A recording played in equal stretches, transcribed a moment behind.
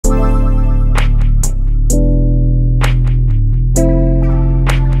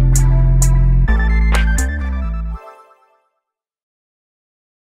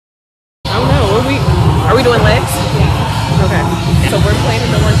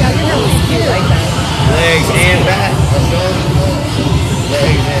legs and back.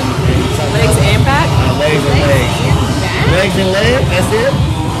 Legs and something. Legs and back? Legs and legs. Legs and legs, that's it?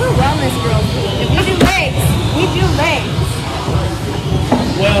 We're wellness girls. If we do legs, we do legs.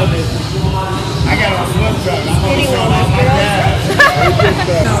 Wellness. I got a swim truck. Skinny wellness girls.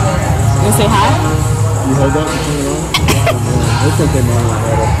 You say hi? You hold up and turn it on? It's okay,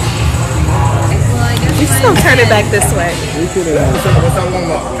 man. You still turn it back this way. What's that one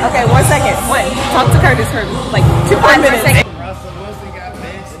more? Okay, 1 second. What? Talk to Curtis for like 2 more minutes. Russell Wilson got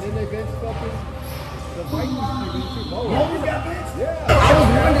benched. And then they benched fucking the Vikings. Logan got benched? Yeah. I was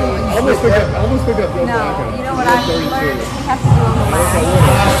wondering. I almost pick up Joe Flacco. You know what I've learned? You have to do them on my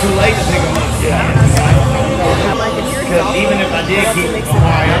It's too late to pick him up. Yeah. Because even if I did keep him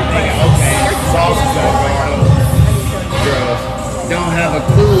high, I'm thinking, okay, Sauce is going to guard him. Girls don't have a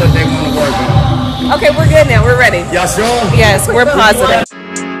clue what they want to work on. Okay, we're good now. We're ready. Y'all sure? Yes, we're positive.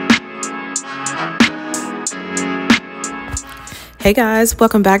 Hey guys,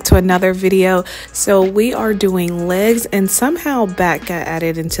 welcome back to another video. So we are doing legs and somehow back got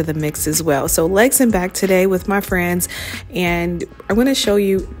added into the mix as well. So legs and back today with my friends, and I'm going to show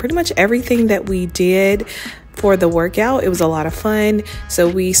you pretty much everything that we did for the workout. It was a lot of fun. So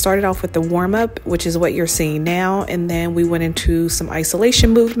we started off with the warm-up, which is what you're seeing now, and then we went into some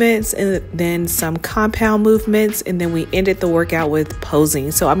isolation movements and then some compound movements, and then we ended the workout with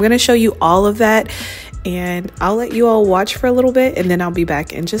posing. So I'm going to show you all of that, and I'll let you all watch for a little bit, and then I'll be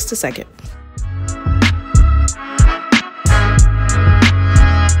back in just a second.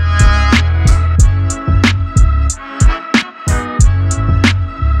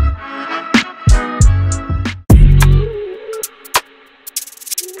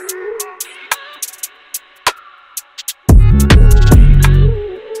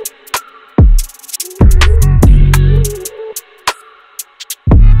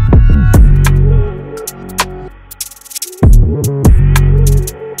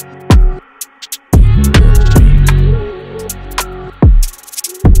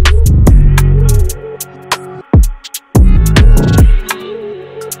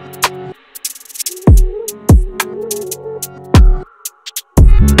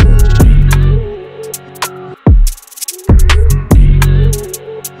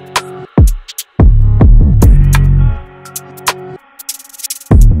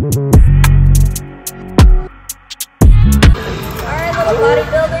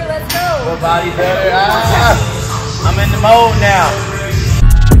 bodybuilder, let's go. Bodybuilder, I'm in the mode now.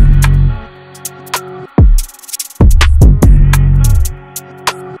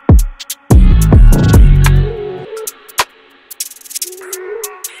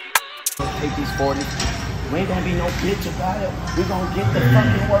 Take these 40s. We ain't gonna be no bitch about it. We gonna get the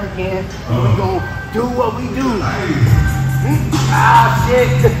fucking work in. We gonna do what we do. Ah,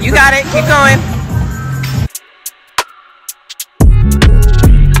 shit. You got it. Keep going.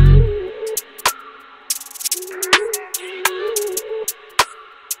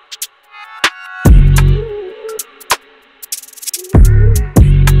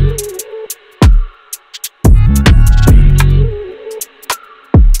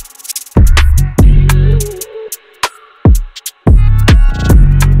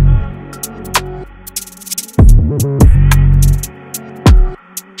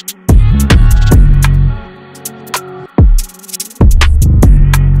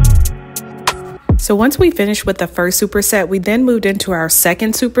 So once we finished with the first superset, we then moved into our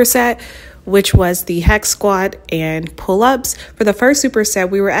second superset, which was the hack squat and pull-ups. For the first superset,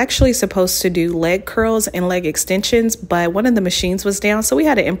 we were actually supposed to do leg curls and leg extensions, but one of the machines was down, so we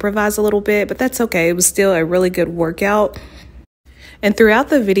had to improvise a little bit, but that's okay. It was still a really good workout. And throughout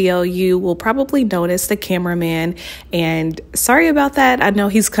the video, you will probably notice the cameraman, and sorry about that. I know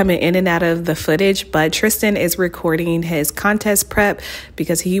he's coming in and out of the footage, but Tristan is recording his contest prep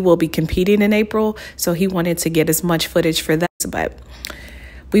because he will be competing in April. So he wanted to get as much footage for that, but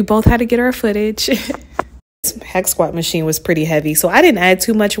we both had to get our footage. This hack squat machine was pretty heavy, so I didn't add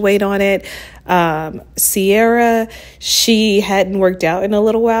too much weight on it. Sierra, she hadn't worked out in a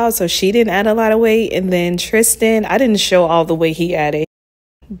little while, so she didn't add a lot of weight. And then Tristan, I didn't show all the weight he added,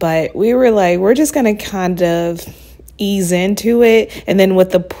 but we were like, we're just gonna kind of ease into it. And then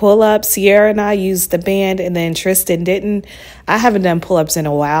with the pull-ups, Sierra and I used the band, and then Tristan didn't. I haven't done pull-ups in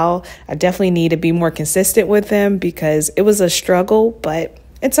a while. I definitely need to be more consistent with them because it was a struggle, but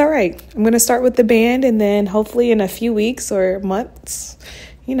it's all right. I'm going to start with the band, and then hopefully in a few weeks or months,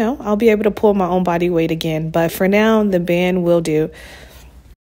 you know, I'll be able to pull my own body weight again. But for now, the band will do.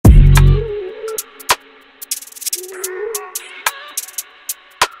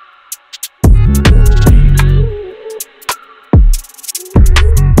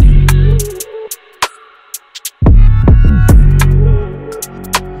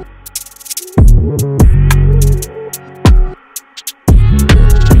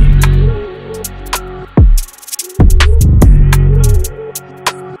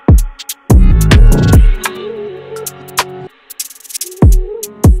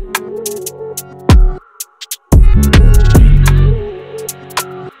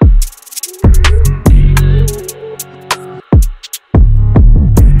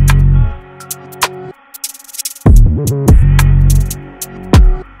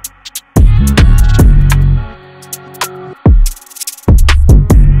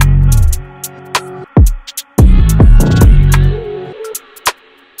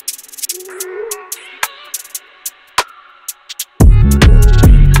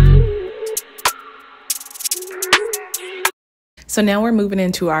 So now we're moving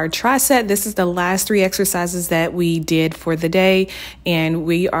into our tri-set. This is the last 3 exercises that we did for the day. And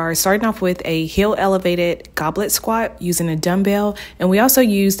we are starting off with a heel elevated goblet squat using a dumbbell. And we also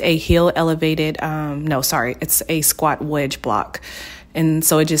used a heel elevated, it's a squat wedge block. And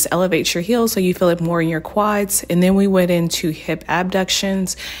so it just elevates your heels so you feel it more in your quads. And then we went into hip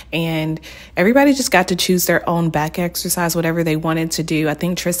abductions, and everybody just got to choose their own back exercise, whatever they wanted to do. I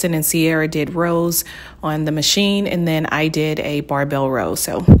think Tristan and Sierra did rows on the machine, and then I did a barbell row.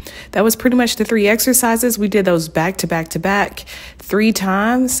 So that was pretty much the 3 exercises. We did those back to back to back 3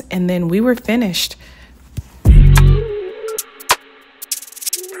 times, and then we were finished.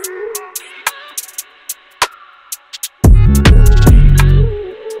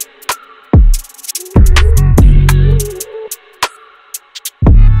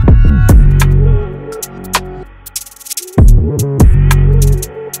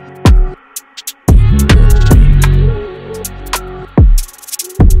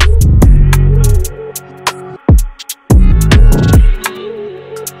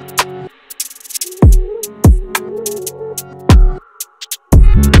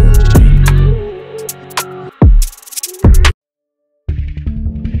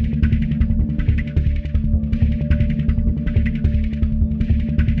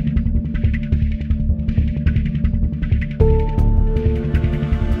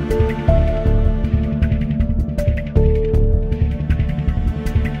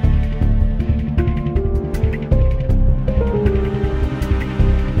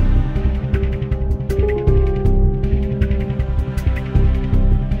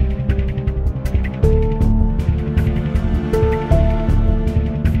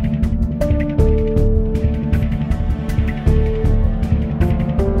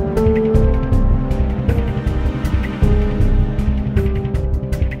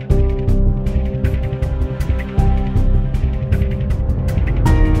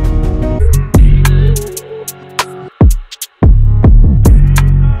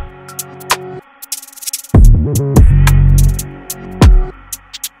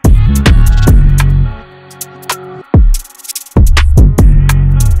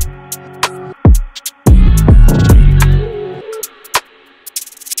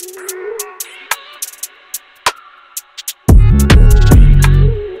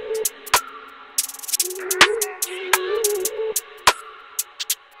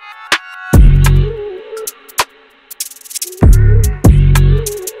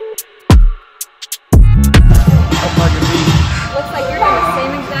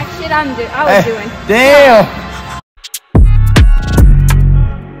 I was doing. Damn!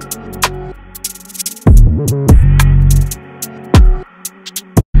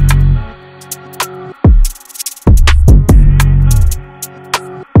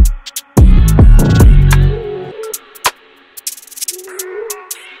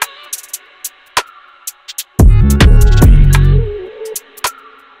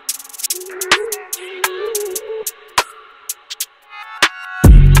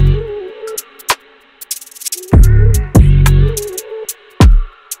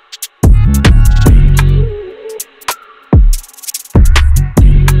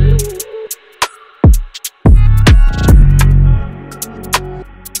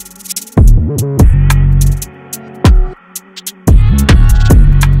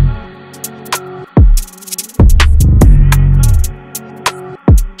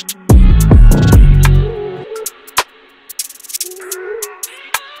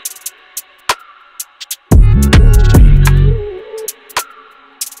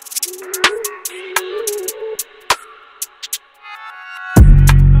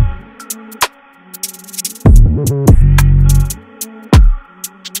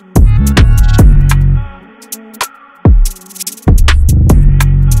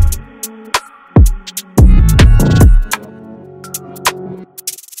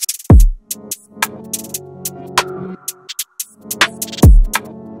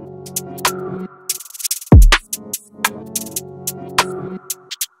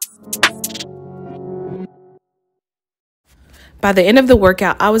 By the end of the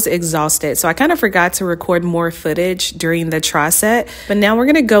workout, I was exhausted, so I kind of forgot to record more footage during the tri-set. But now we're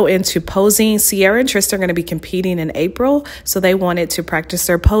going to go into posing. Sierra and Tristan are going to be competing in April, so they wanted to practice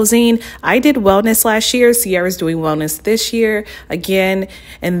their posing. I did wellness last year. Sierra's doing wellness this year again,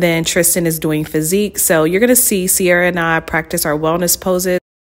 and then Tristan is doing physique. So you're going to see Sierra and I practice our wellness poses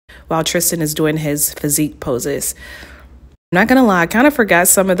while Tristan is doing his physique poses. I'm not gonna lie, I kind of forgot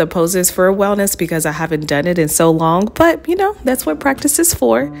some of the poses for wellness because I haven't done it in so long, but you know, that's what practice is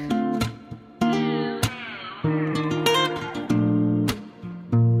for.